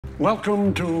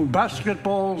Welcome to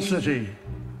Basketball City.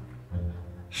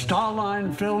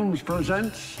 Starline Films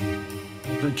presents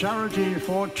the charity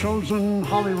for Chosen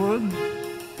Hollywood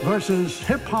versus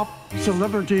hip-hop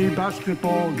celebrity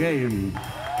basketball game.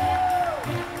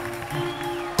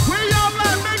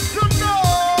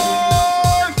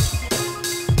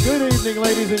 Good evening,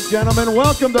 ladies and gentlemen.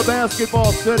 Welcome to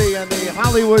Basketball City and the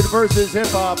Hollywood versus Hip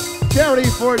Hop Charity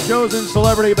for Chosen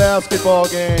Celebrity Basketball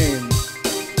Game.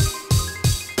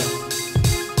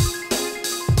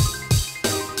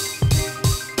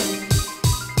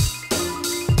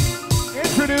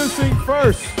 Introducing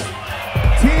first,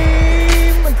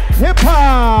 Team Hip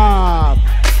Hop.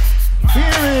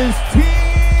 Here is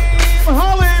Team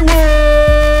Hollywood.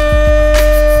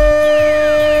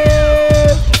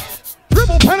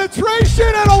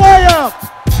 Penetration and a layup.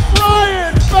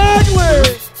 Brian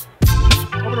Bagley.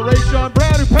 Over to Ray Sean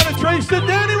Brown, who penetrates to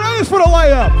Danny Reyes for the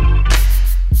layup.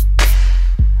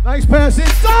 Nice pass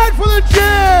inside for the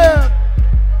jam.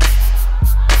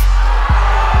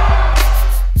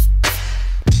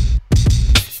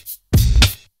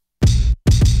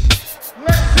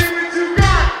 Let's see what you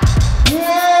got.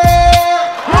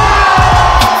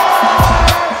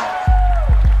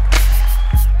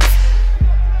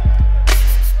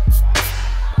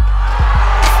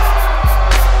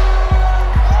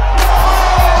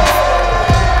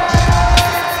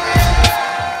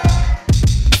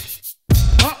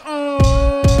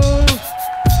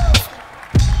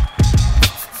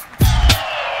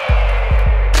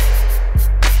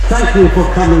 Thank you for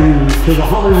coming to the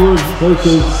Hollywood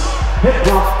versus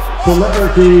hip-hop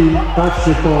celebrity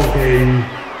basketball game.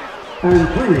 And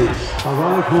please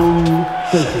arrive home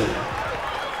safely.